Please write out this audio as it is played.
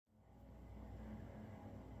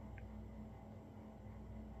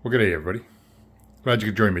Well, good day, everybody. Glad you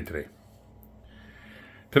could join me today.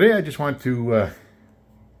 Today, I just want to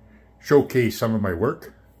showcase some of my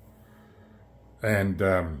work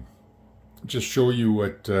and just show you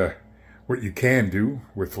what you can do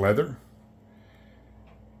with leather.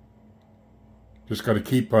 Just got to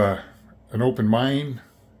keep an open mind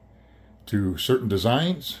to certain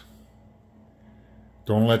designs.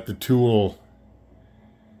 Don't let the tool,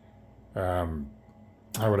 how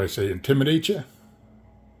would I say, intimidate you.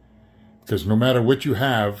 Because no matter what you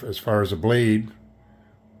have as far as a blade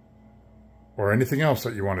or anything else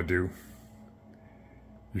that you want to do,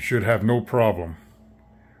 you should have no problem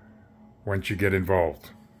once you get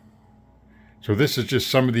involved. So this is just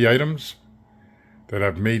some of the items that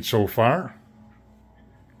I've made so far.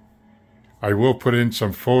 I will put in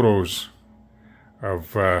some photos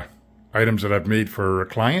of items that I've made for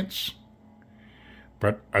clients.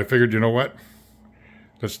 But I figured, you know what?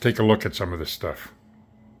 Let's take a look at some of this stuff.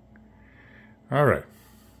 All right,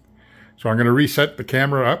 so I'm going to reset the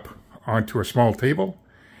camera up onto a small table,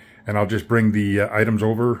 and I'll just bring the items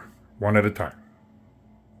over one at a time.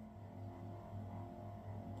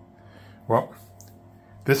 Well,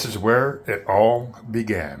 this is where it all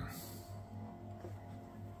began.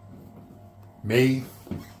 May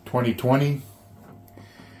 2020,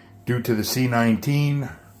 due to the C-19,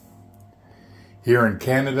 here in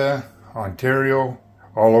Canada, Ontario,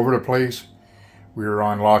 all over the place, we were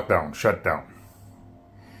on lockdown, shut down.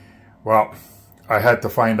 Well, I had to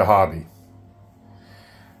find a hobby.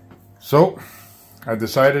 So, I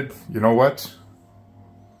decided, you know what?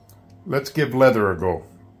 Let's give leather a go.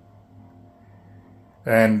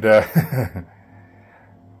 And I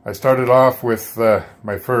started off with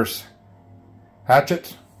my first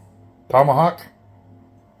hatchet, tomahawk.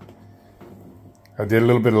 I did a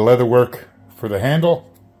little bit of leather work for the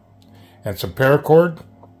handle and some paracord.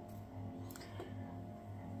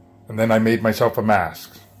 And then I made myself a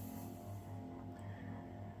mask.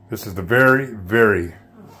 This is the very, very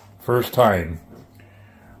first time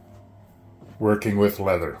working with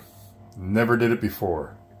leather. Never did it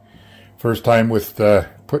before. First time with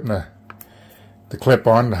putting the clip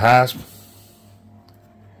on, the hasp.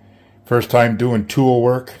 First time doing tool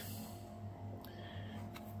work.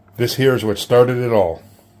 This here is what started it all.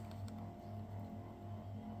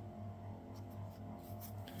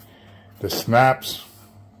 The snaps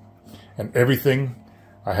and everything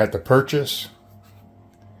I had to purchase.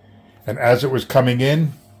 And as it was coming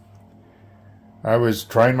in, I was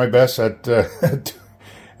trying my best at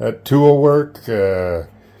tool work,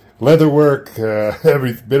 leather work,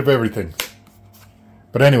 every bit of everything.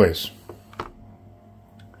 But anyways,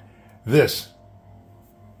 this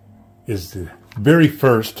is the very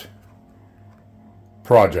first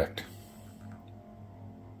project,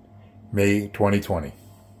 May 2020.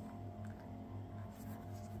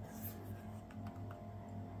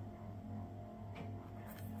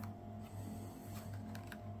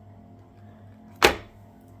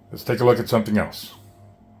 Let's take a look at something else.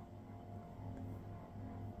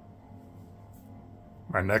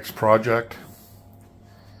 My next project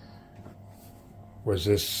was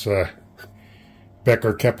this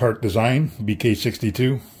Becker Kephart design,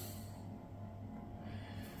 BK62.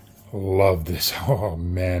 Love this. Oh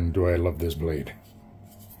man, do I love this blade.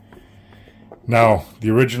 Now, the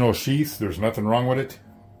original sheath, there's nothing wrong with it.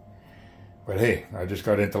 But hey, I just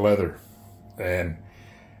got into leather and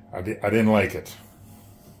I didn't like it.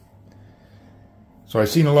 So I've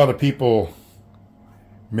seen a lot of people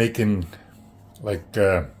making like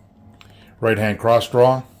right-hand cross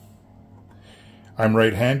draw. I'm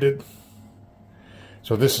right-handed.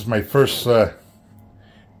 So this is my first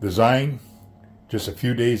design, just a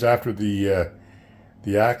few days after the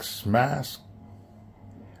axe mask.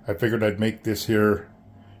 I figured I'd make this here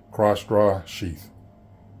cross draw sheath.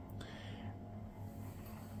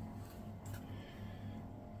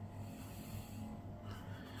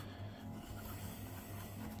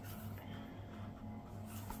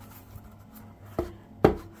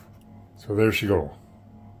 So there she go.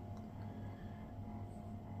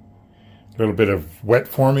 A little bit of wet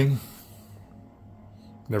forming.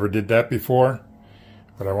 Never did that before,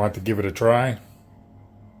 but I want to give it a try.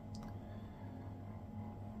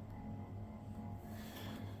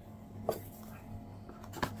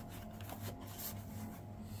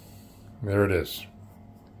 There it is.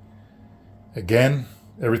 Again,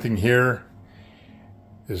 everything here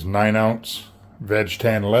is 9-ounce veg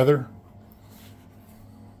tan leather.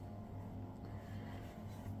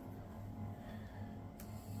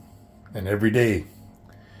 And every day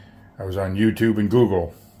I was on YouTube and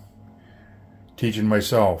Google teaching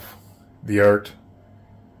myself the art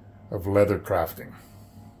of leather crafting.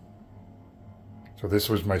 So this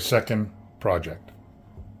was my second project.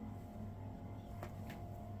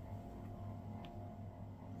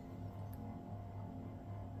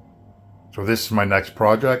 So this is my next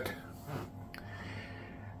project.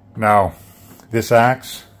 Now, this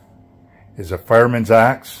axe is a fireman's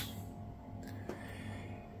axe.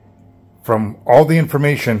 From all the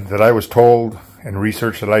information that I was told and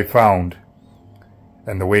research that I found,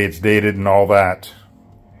 and the way it's dated and all that,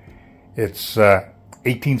 it's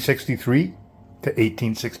 1863 to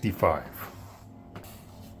 1865.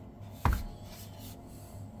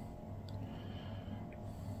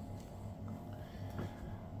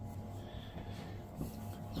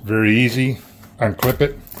 It's very easy. Unclip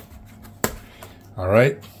it. All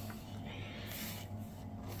right.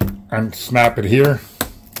 And snap it here.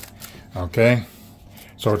 Okay.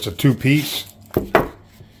 So it's a two-piece.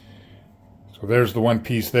 So there's the one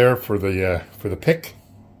piece there for the pick.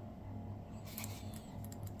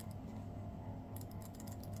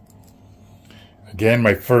 Again,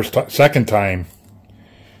 my second time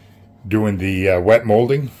doing the wet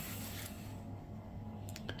molding.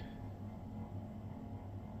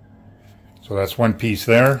 So that's one piece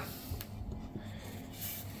there.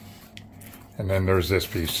 And then there's this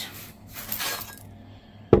piece.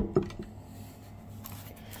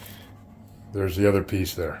 There's the other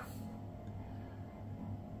piece there.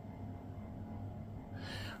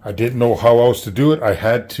 I didn't know how else to do it. I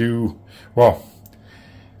had to, well,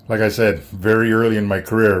 like I said, very early in my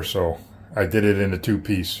career, so I did it in a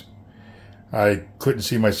two-piece. I couldn't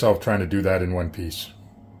see myself trying to do that in one piece.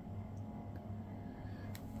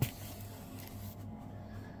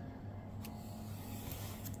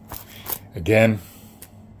 Again,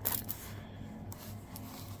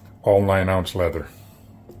 all 9-ounce leather.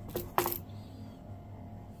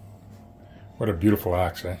 What a beautiful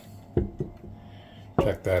axe, eh?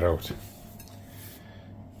 Check that out.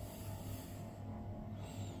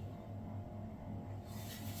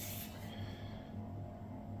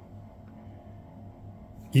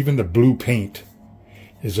 Even the blue paint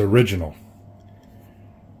is original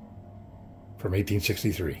from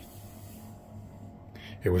 1863.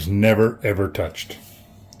 It was never ever touched.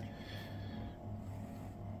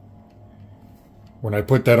 When I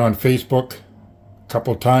put that on Facebook a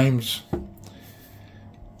couple times,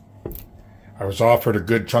 I was offered a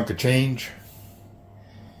good chunk of change,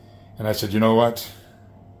 and I said, you know what?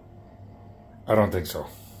 I don't think so.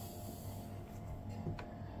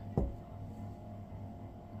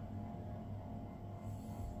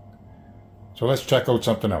 So let's check out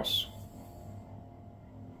something else.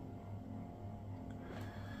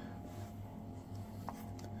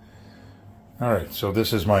 Alright, so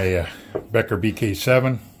this is my Becker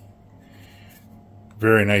BK7.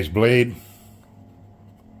 Very nice blade.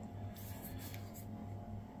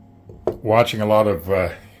 Watching a lot of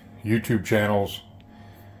YouTube channels,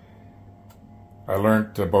 I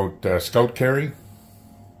learned about scout carry.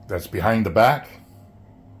 That's behind the back.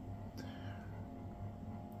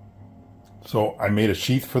 So I made a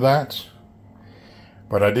sheath for that,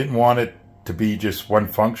 but I didn't want it to be just one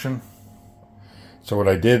function. So what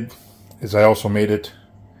I did is I also made it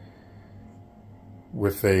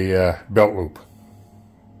with a belt loop.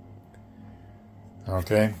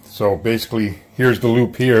 Okay, so basically here's the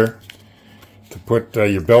loop here to put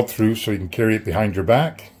your belt through so you can carry it behind your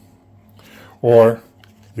back, or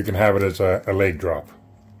you can have it as a leg drop.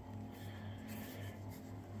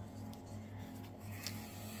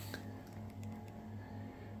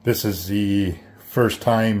 This is the first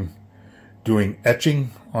time doing etching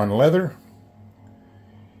on leather.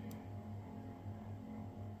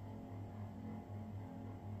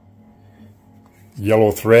 Yellow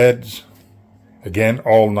threads, again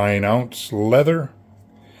all 9-ounce leather,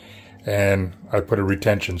 and I put a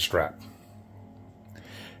retention strap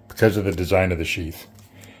because of the design of the sheath.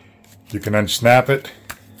 You can unsnap it,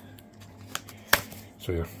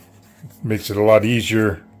 so it makes it a lot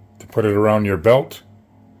easier to put it around your belt.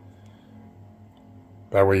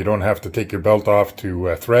 That way you don't have to take your belt off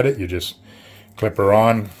to thread it. You just clip her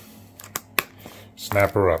on,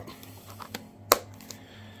 snap her up.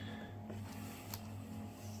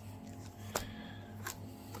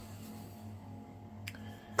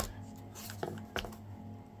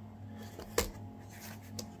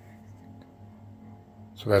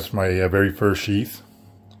 So that's my very first sheath,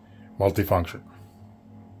 multifunction.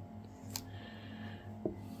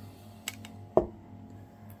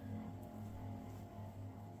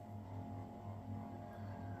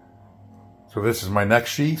 So this is my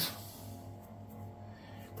next sheath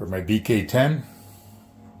for my BK10.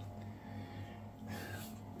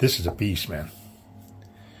 This is a beast, man.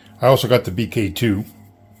 I also got the BK2,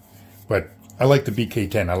 but I like the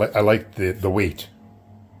BK10. I like the weight.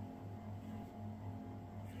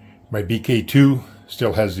 My BK2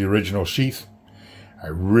 still has the original sheath. I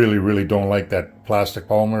really don't like that plastic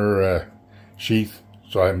polymer sheath,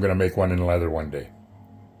 so I'm going to make one in leather one day.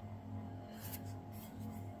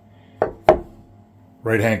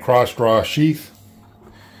 Right hand cross draw sheath,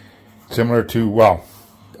 similar to, well,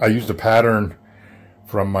 I used a pattern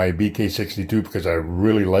from my BK62 because I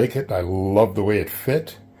really like it. I love the way it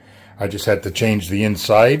fit. I just had to change the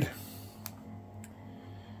inside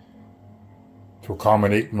to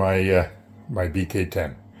accommodate my my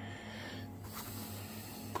BK10.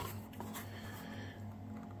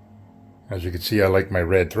 As you can see, I like my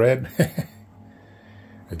red thread.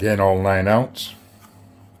 Again, all 9-ounce.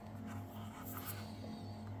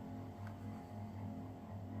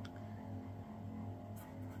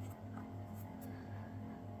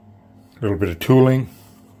 A little bit of tooling.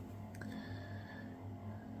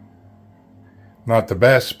 Not the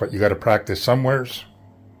best, but you got to practice somewheres.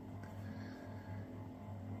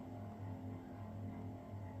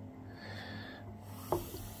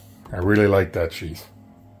 I really like that sheath.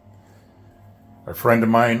 A friend of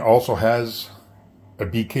mine also has a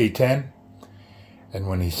BK10, and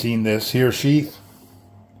when he seen this here sheath,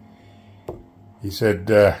 he said,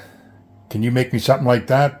 can you make me something like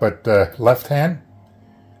that, but left hand?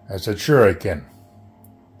 I said, sure I can.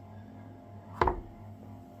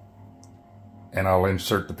 And I'll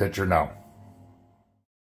insert the picture now.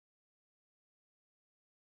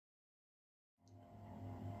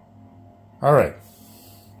 All right.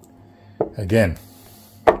 Again,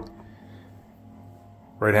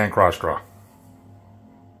 right hand cross draw.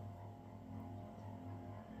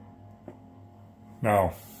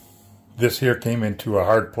 Now, this here came into a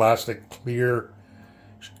hard plastic clear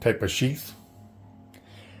type of sheath.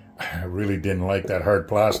 I really didn't like that hard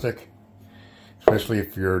plastic, especially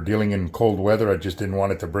if you're dealing in cold weather. I just didn't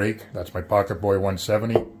want it to break. That's my Pocket Boy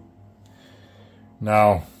 170.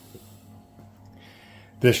 Now,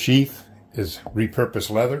 this sheath is repurposed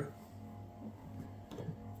leather.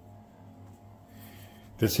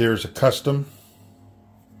 This here is a custom.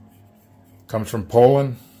 Comes from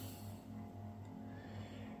Poland.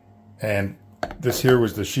 And this here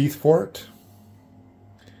was the sheath for it.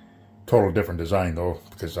 Total different design though,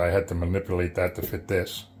 because I had to manipulate that to fit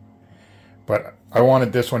this. But I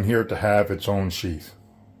wanted this one here to have its own sheath.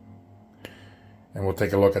 And we'll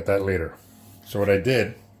take a look at that later. So what I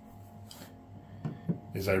did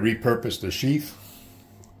is I repurposed the sheath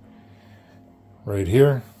right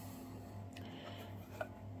here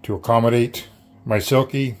to accommodate my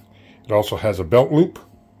Silky. It also has a belt loop.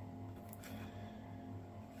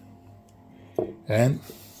 And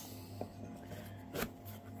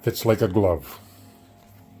fits like a glove.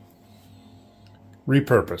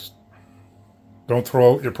 Repurposed. Don't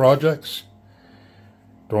throw out your projects.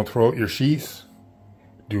 Don't throw out your sheaths.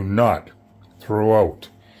 Do not throw out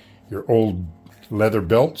your old leather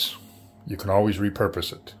belts. You can always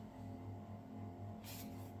repurpose it.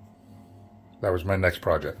 That was my next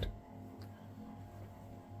project.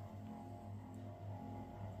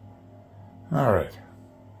 All right.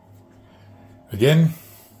 Again,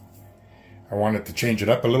 I wanted to change it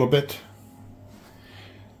up a little bit.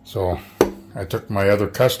 So I took my other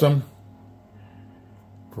custom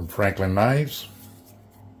from Franklin Knives.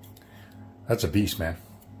 That's a beast, man.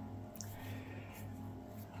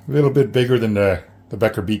 A little bit bigger than the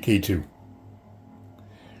Becker BK2.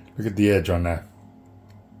 Look at the edge on that.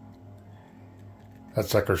 That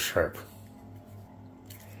sucker's sharp.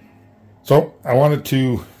 So I wanted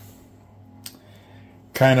to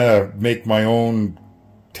kind of make my own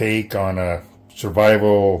take on a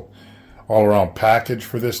survival all-around package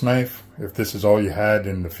for this knife, if this is all you had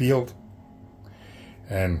in the field.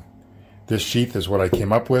 And this sheath is what I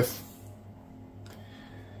came up with.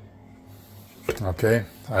 Okay,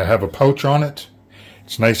 I have a pouch on it.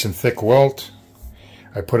 It's nice and thick welt.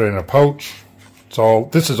 I put it in a pouch.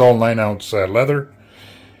 This is all 9-ounce leather.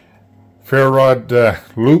 Ferro rod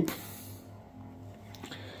loop.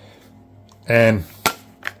 And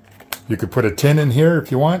you could put a tin in here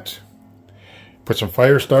if you want. Put some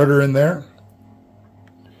fire starter in there.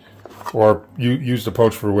 Or you use the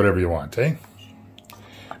pouch for whatever you want, eh?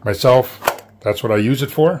 Myself, that's what I use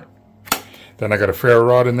it for. Then I got a ferro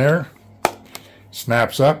rod in there.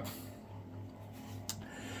 Snaps up.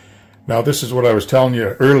 Now this is what I was telling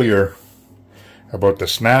you earlier about the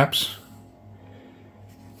snaps.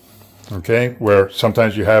 Okay, where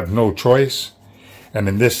sometimes you have no choice. And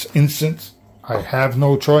in this instance, I have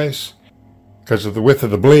no choice. Because of the width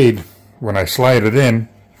of the blade, when I slide it in,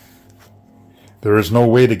 there is no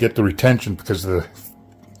way to get the retention because of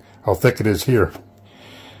how thick it is here.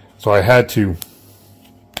 So I had to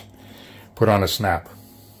put on a snap.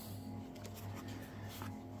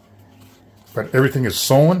 But everything is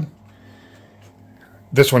sewn.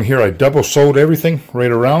 This one here, I double sewed everything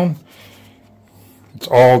right around. It's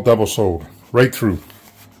all double sewed right through.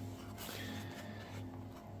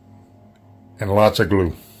 And lots of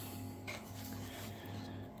glue.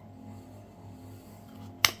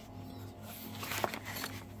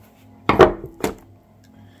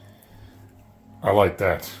 I like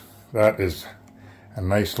that. That is a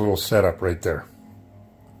nice little setup right there.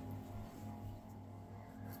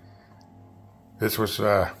 This was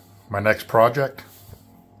my next project.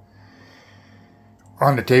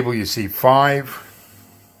 On the table you see 5.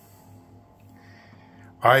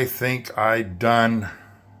 I think I done,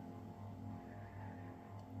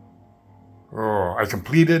 I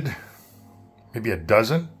completed maybe a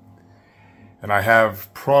dozen. And I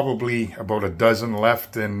have probably about a dozen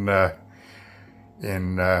left in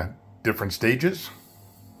different stages.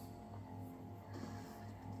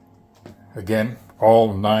 Again,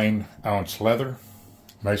 all 9-ounce leather.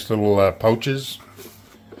 Nice little pouches.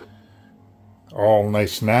 All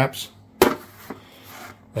nice snaps.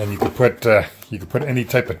 And you could put any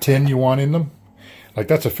type of tin you want in them. Like,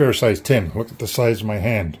 that's a fair sized tin. Look at the size of my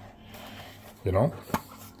hand. You know?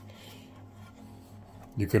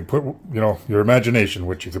 You could put, you know, your imagination,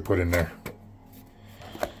 what you could put in there.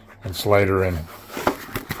 And slide her in.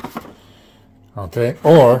 Okay?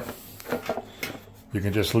 Or you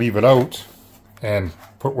can just leave it out and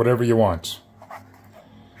put whatever you want.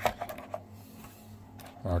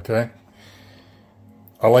 Okay?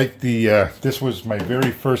 I like the, this was my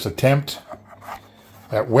very first attempt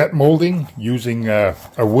at wet molding using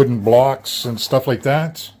wooden blocks and stuff like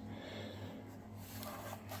that.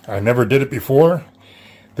 I never did it before.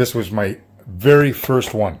 This was my very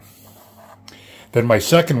first one. Then my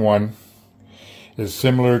second one is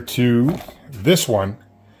similar to this one,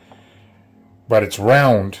 but it's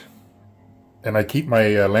round, and I keep my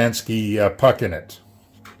Lansky puck in it.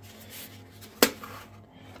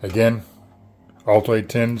 Again, Altoid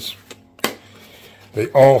tins. They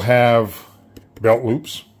all have belt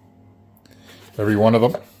loops, every one of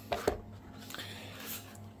them.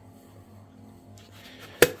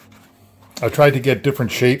 I tried to get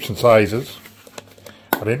different shapes and sizes.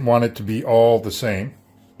 I didn't want it to be all the same.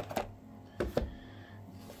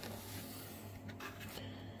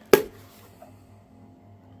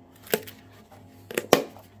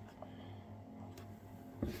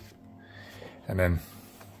 And then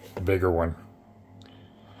the bigger one.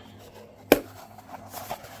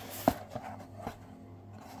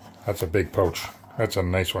 That's a big pouch. That's a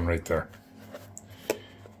nice one right there.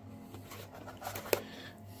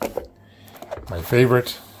 My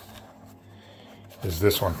favorite is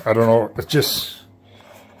this one. I don't know, it's just,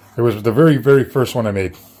 it was the very, very first one I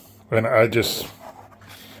made. And I just,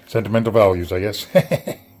 sentimental values, I guess.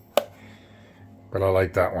 But I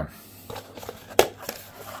like that one.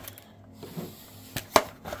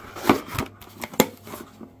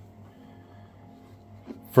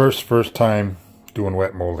 First time doing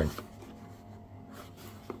wet molding.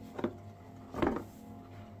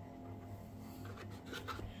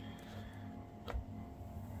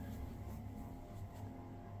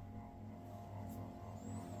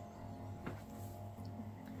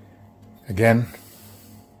 Again,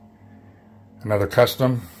 another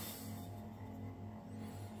custom.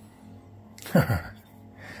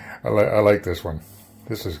 I like this one.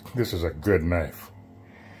 This is a good knife.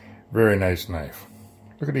 Very nice knife.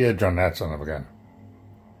 Look at the edge on that son of a gun.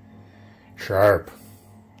 Sharp.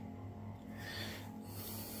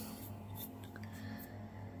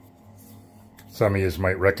 Some of you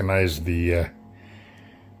might recognize the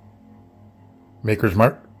maker's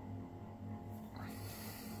mark.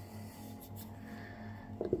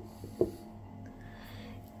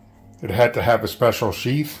 It had to have a special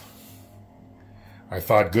sheath. I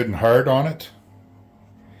thought good and hard on it.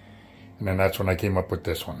 And then that's when I came up with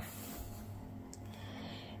this one.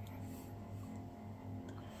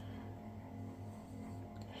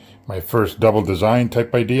 My first double design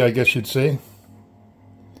type idea, I guess you'd say.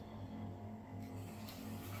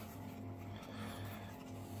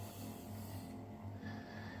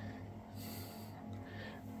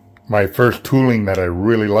 My first tooling that I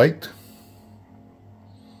really liked.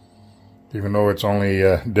 Even though it's only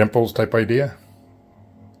dimples type idea.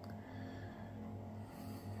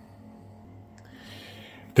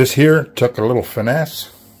 This here took a little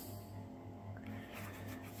finesse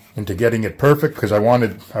into getting it perfect, because I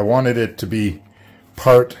wanted it to be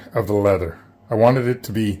part of the leather. I wanted it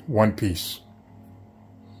to be one piece.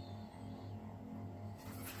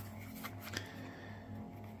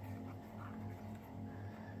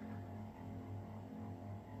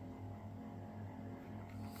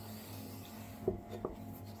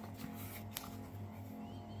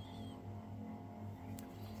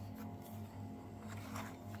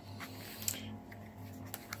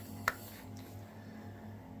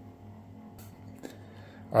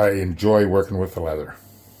 I enjoy working with the leather.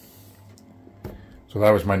 So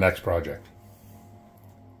that was my next project.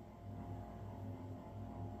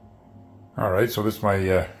 Alright, so this is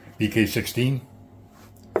my BK16.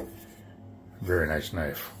 Very nice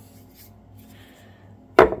knife.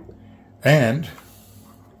 And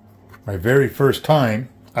my very first time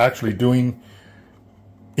actually doing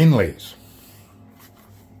inlays.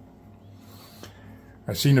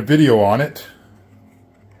 I seen a video on it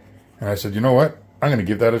and I said, you know what, I'm going to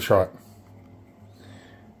give that a shot.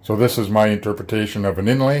 So this is my interpretation of an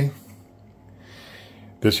inlay.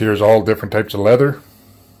 This here is all different types of leather.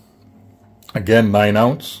 Again, 9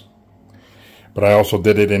 ounce. But I also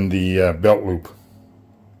did it in the belt loop.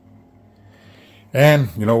 And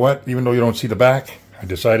you know what, even though you don't see the back, I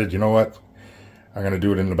decided, you know what, I'm going to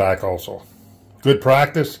do it in the back also. Good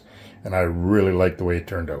practice, and I really like the way it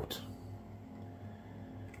turned out.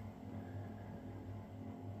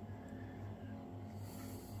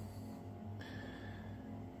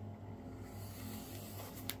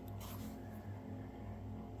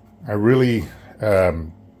 I really,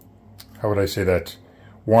 how would I say that,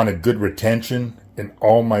 wanted good retention in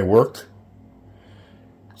all my work.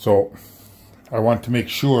 So I want to make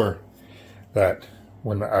sure that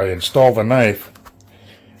when I install the knife,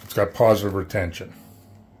 it's got positive retention.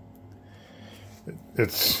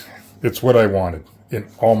 It's what I wanted in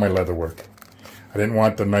all my leather work. I didn't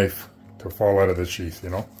want the knife to fall out of the sheath,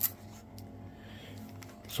 you know.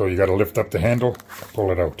 So you got to lift up the handle,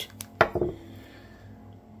 pull it out.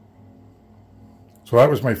 So that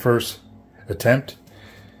was my first attempt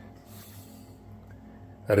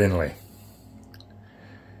at inlay.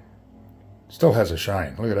 Still has a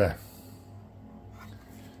shine. Look at that.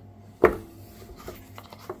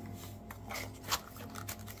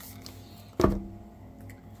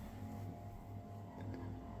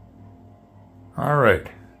 All right.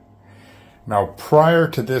 Now, prior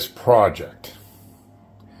to this project,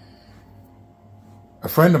 a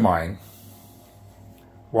friend of mine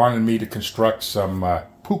wanted me to construct some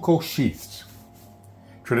puukko sheaths,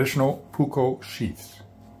 traditional puukko sheaths.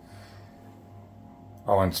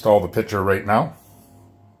 I'll install the picture right now.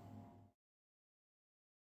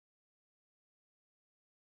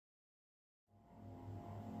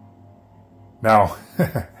 Now,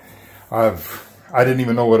 I didn't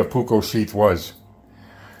even know what a puukko sheath was,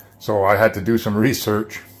 so I had to do some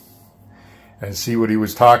research and see what he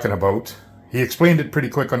was talking about. He explained it pretty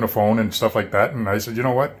quick on the phone and stuff like that, and I said, you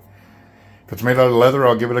know what? If it's made out of leather,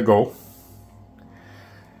 I'll give it a go.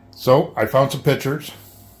 So I found some pictures,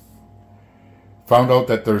 found out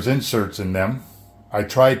that there's inserts in them. I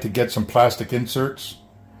tried to get some plastic inserts,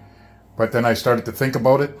 but then I started to think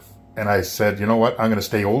about it, and I said, you know what? I'm going to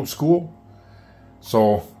stay old school.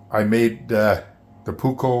 So I made the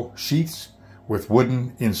puukko sheaths with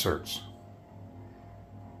wooden inserts.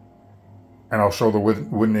 And I'll show the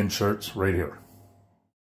wooden inserts right here.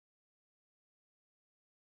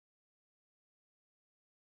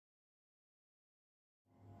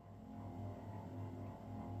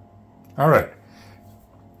 All right.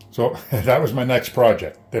 So that was my next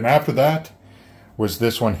project. Then after that was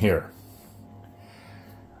this one here.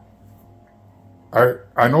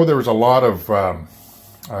 I know there was a lot of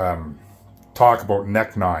talk about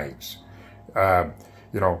neck knives,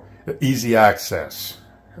 you know, easy access.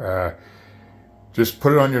 Just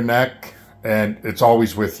put it on your neck and it's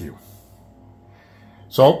always with you.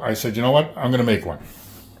 So I said, you know what, I'm going to make one.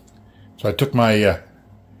 So I took my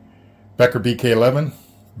Becker BK11,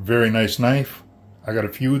 very nice knife. I got a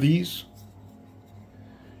few of these.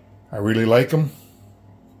 I really like them.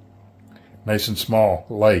 Nice and small,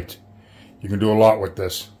 light. You can do a lot with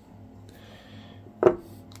this.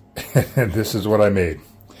 And this is what I made.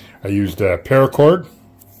 I used a paracord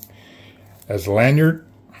as a lanyard,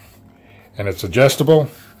 and it's adjustable.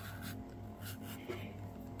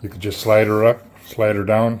 You could just slide her up, slide her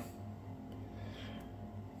down.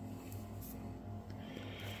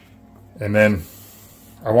 And then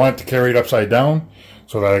I want it to carry it upside down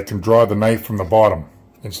so that I can draw the knife from the bottom.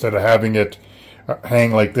 Instead of having it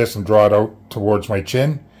hang like this and draw it out towards my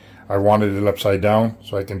chin, I wanted it upside down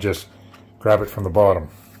so I can just grab it from the bottom.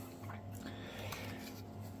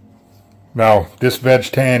 Now, this veg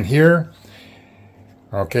tan here,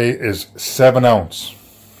 okay, is 7 ounce.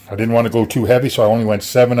 I didn't want to go too heavy, so I only went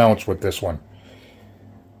 7 ounce with this one.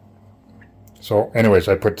 So, anyways,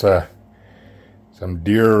 I put some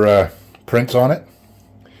deer prints on it,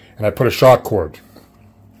 and I put a shock cord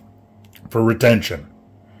for retention.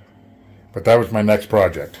 But that was my next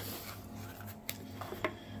project.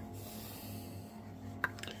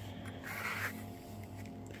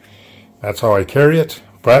 That's how I carry it,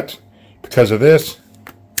 but because of this,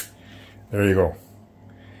 there you go.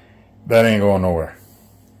 that ain't going nowhere.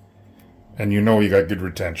 And you know you got good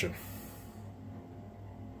retention.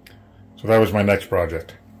 So that was my next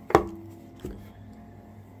project.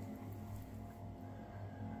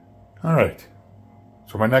 Alright,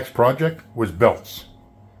 so my next project was belts.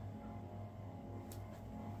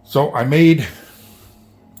 So I made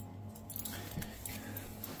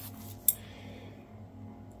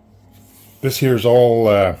this here's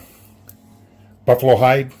all buffalo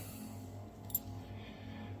hide.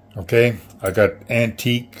 Okay, I got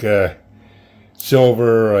antique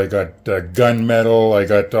silver, I got gunmetal, I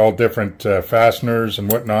got all different fasteners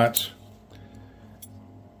and whatnots.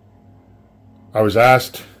 I was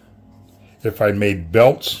asked if I made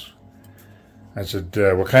belts. I said,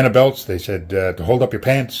 what kind of belts? They said, to hold up your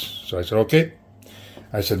pants. So I said, okay.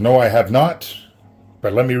 I said, no, I have not,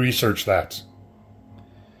 but let me research that.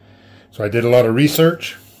 So I did a lot of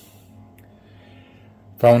research,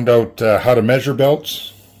 found out how to measure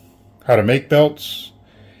belts, how to make belts,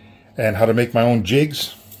 and how to make my own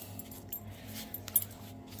jigs.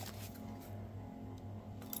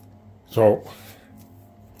 So,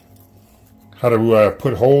 how to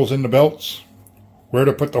put holes in the belts, where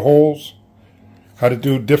to put the holes, how to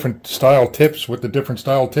do different style tips, what the different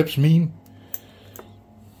style tips mean.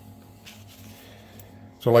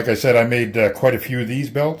 So like I said, I made quite a few of these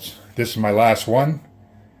belts. This is my last one.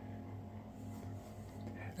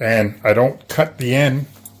 And I don't cut the end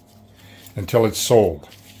until it's sold.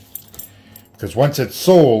 Because once it's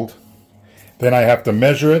sold, then I have to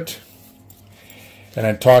measure it and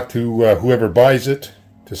then talk to whoever buys it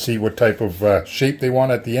to see what type of shape they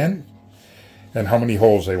want at the end and how many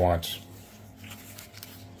holes they want.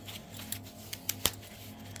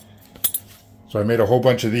 So I made a whole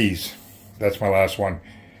bunch of these. That's my last one.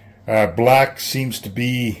 Black seems to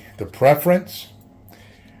be the preference,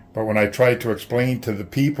 but when I try to explain to the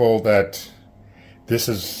people that this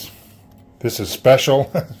is special,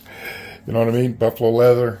 you know what I mean? Buffalo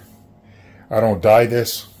leather. I don't dye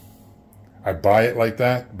this. I buy it like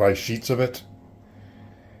that, buy sheets of it.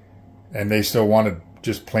 And they still wanted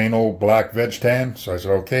just plain old black veg tan. So I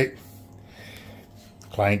said, okay.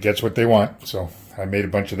 Client gets what they want. So I made a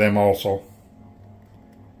bunch of them also.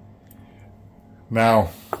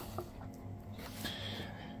 Now,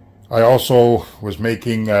 I also was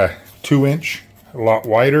making 2-inch, a lot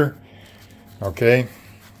wider. Okay.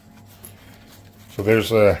 So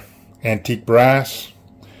there's antique brass.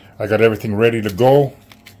 I got everything ready to go.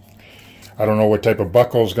 I don't know what type of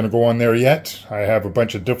buckle is going to go on there yet. I have a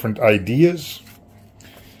bunch of different ideas.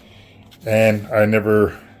 And I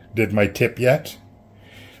never did my tip yet.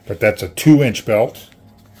 But that's a 2-inch belt.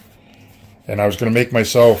 And I was going to make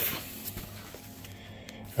myself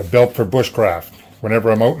a belt for bushcraft. Whenever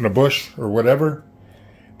I'm out in the bush or whatever,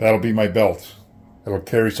 that'll be my belt. It'll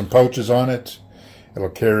carry some pouches on it. It'll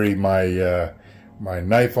carry my my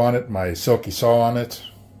knife on it, my silky saw on it.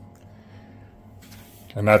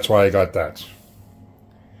 And that's why I got that.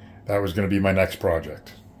 That was going to be my next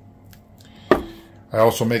project. I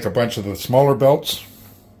also make a bunch of the smaller belts.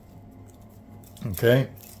 Okay.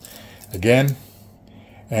 Again,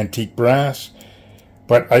 antique brass.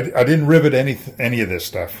 But I didn't rivet any of this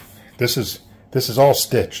stuff. This is all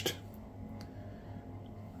stitched.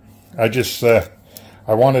 I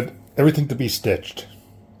wanted everything to be stitched.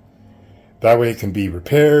 That way it can be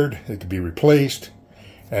repaired, it can be replaced.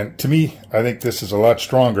 And to me, I think this is a lot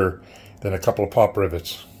stronger than a couple of pop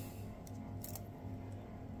rivets.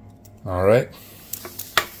 Alright.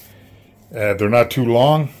 They're not too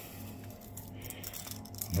long.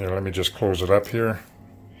 Here, let me just close it up here.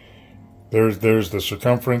 There's the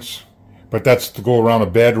circumference. But that's to go around a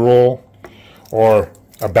bedroll or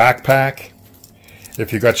a backpack.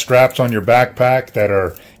 If you got straps on your backpack that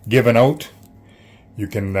are given out, you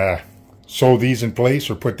can sew these in place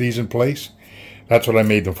or put these in place. That's what I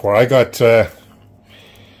made them for. I got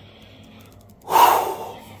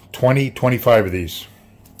 25 of these.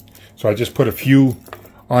 So I just put a few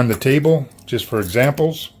on the table just for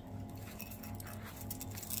examples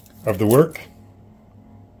of the work.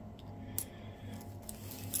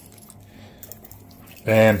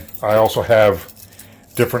 And I also have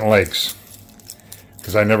different legs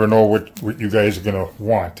because I never know what you guys are going to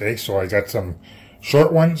want. So I got some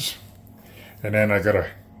short ones and then I got a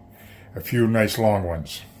few nice long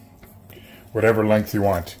ones. Whatever length you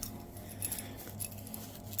want.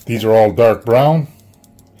 These are all dark brown.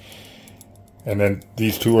 And then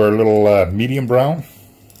these two are a little medium brown.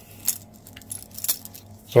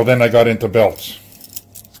 So then I got into belts.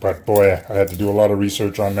 But boy, I had to do a lot of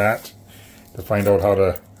research on that to find out how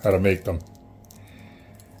to make them.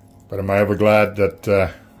 But am I ever glad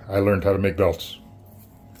that I learned how to make belts.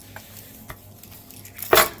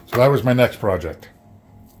 So that was my next project.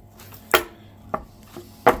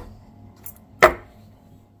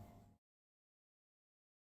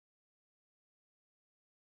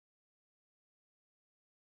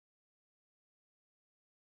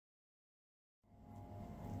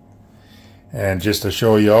 And just to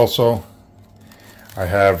show you also, I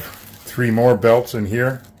have 3 more belts in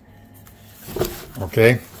here.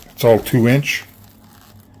 Okay, it's all 2-inch.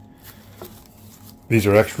 These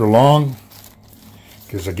are extra long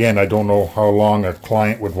because, again, I don't know how long a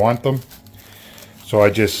client would want them. So I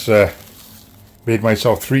just made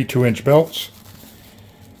myself 3 2-inch belts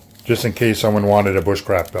just in case someone wanted a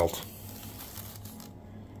bushcraft belt.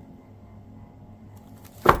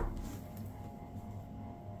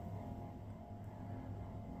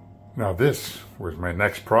 Now this was my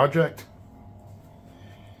next project.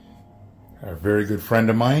 A very good friend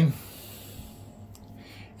of mine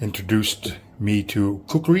introduced me to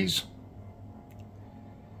kukris.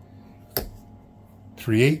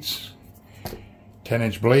 3/8,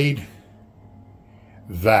 10-inch blade.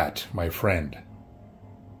 That, my friend,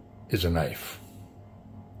 is a knife.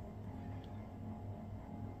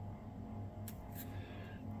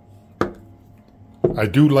 I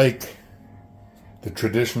do like the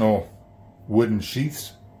traditional wooden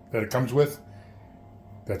sheaths that it comes with,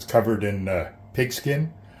 that's covered in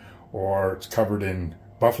pigskin, or it's covered in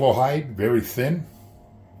buffalo hide, very thin.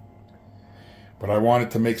 But I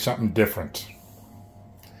wanted to make something different.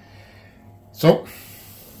 So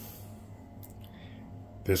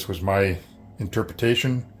this was my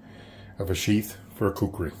interpretation of a sheath for a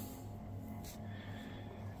kukri.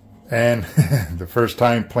 And the first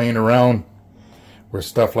time playing around with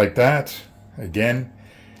stuff like that, again,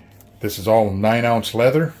 this is all 9-ounce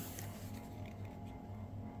leather.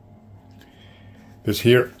 This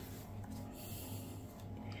here,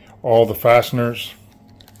 all the fasteners,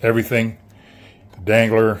 everything, the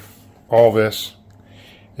dangler, all this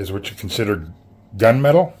is what you consider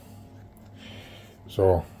gunmetal.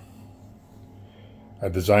 So I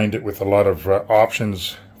designed it with a lot of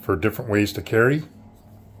options for different ways to carry.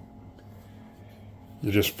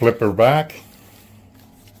 You just flip her back,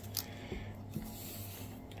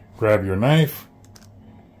 grab your knife,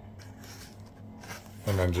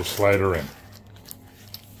 and then just slide her in.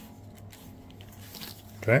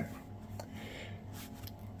 Okay?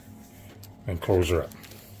 And close her up.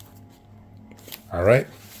 All right?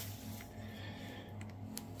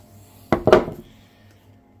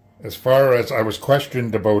 As far as I was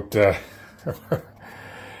questioned about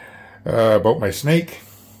about my snake,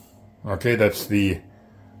 okay, that's the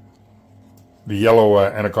yellow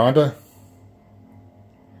anaconda.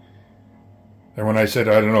 And when I said,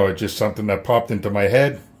 I don't know, it's just something that popped into my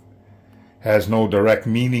head, has no direct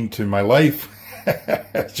meaning to my life,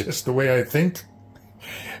 it's just the way I think,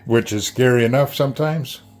 which is scary enough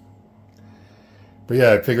sometimes. But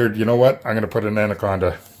yeah, I figured, you know what, I'm going to put an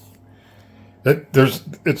anaconda.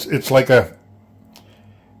 It's like a,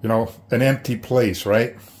 you know, an empty place,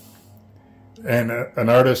 right? And an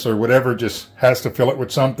artist or whatever just has to fill it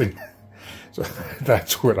with something. So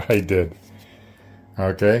that's what I did.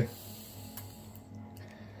 Okay.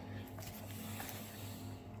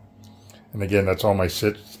 And again, that's all my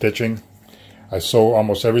stitching. I sew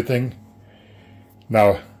almost everything.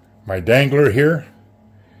 Now, my dangler here,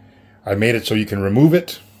 I made it so you can remove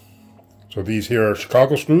it. So these here are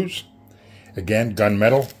Chicago screws. Again,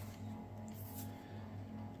 gunmetal.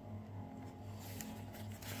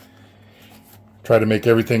 Try to make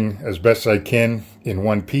everything as best I can in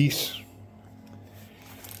one piece.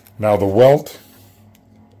 Now the welt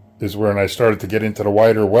is when I started to get into the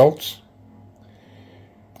wider welts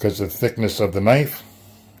because of the thickness of the knife.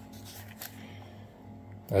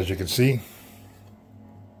 As you can see,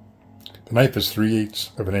 the knife is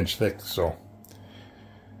 3/8 of an inch thick, so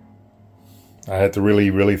I had to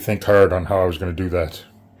really think hard on how I was going to do that.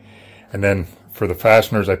 And then for the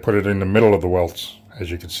fasteners, I put it in the middle of the welts,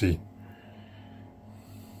 as you can see.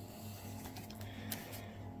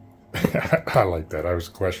 I like that. I was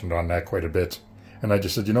questioned on that quite a bit. And I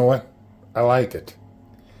just said, you know what? I like it.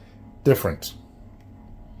 Different.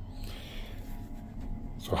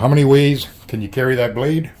 So how many ways can you carry that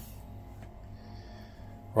blade?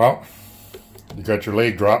 Well, you got your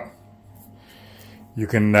leg drop. You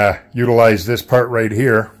can utilize this part right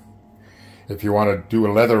here if you want to do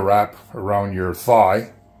a leather wrap around your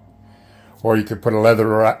thigh, or you could put a leather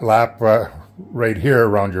wrap right here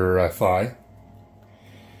around your thigh.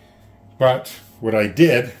 But what I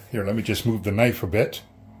did, here, let me just move the knife a bit.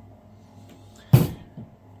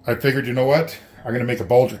 I figured, you know what, I'm going to make a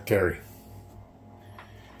baldric carry.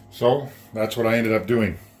 So that's what I ended up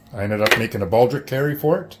doing. I ended up making a baldric carry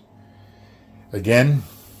for it. Again,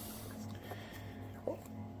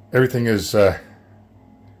 Everything is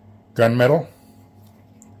gunmetal.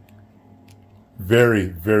 Very,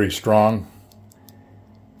 very strong.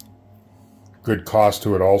 Good cost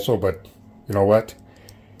to it also, but you know what?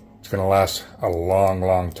 It's going to last a long,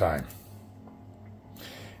 long time.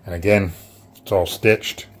 And again, it's all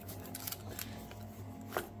stitched.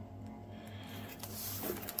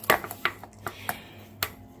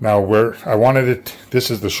 Now where I wanted it, this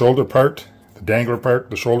is the shoulder part, the dangler part,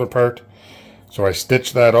 the shoulder part. So I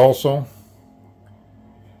stitched that also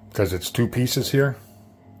because it's two pieces here.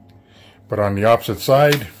 But on the opposite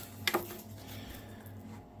side,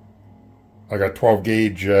 I got 12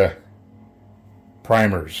 gauge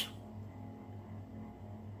primers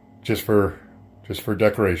just for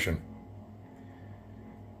decoration.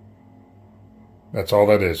 That's all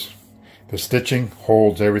that is. The stitching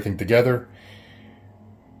holds everything together.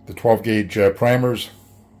 The 12 gauge primers,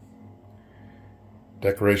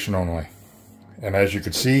 decoration only. And as you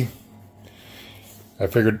can see, I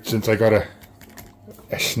figured since I got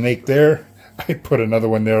a snake there, I'd put another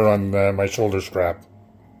one there on my shoulder strap.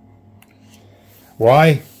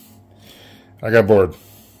 Why? I got bored.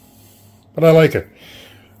 But I like it.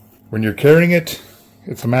 When you're carrying it,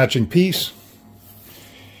 it's a matching piece.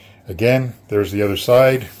 Again, there's the other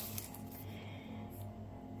side.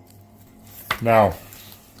 Now,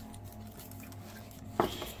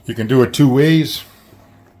 you can do it two ways,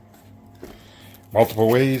 multiple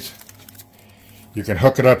ways. You can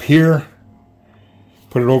hook it up here,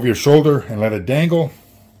 put it over your shoulder and let it dangle.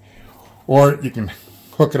 Or you can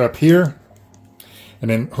hook it up here and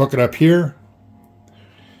then hook it up here.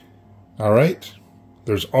 All right,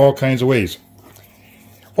 there's all kinds of ways.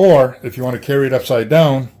 Or if you want to carry it upside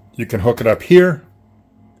down, you can hook it up here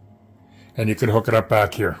and you can hook it up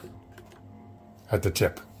back here at the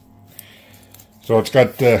tip. So it's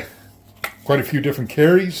got quite a few different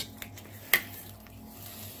carries.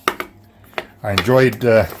 I enjoyed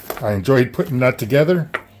putting that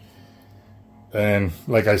together. And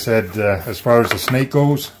like I said, as far as the snake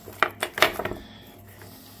goes,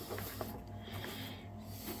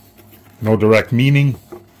 no direct meaning,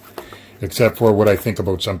 except for what I think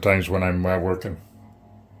about sometimes when I'm working.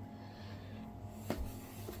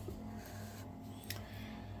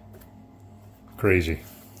 Crazy.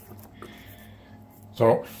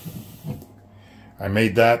 So I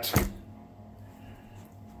made that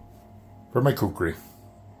for my kukri.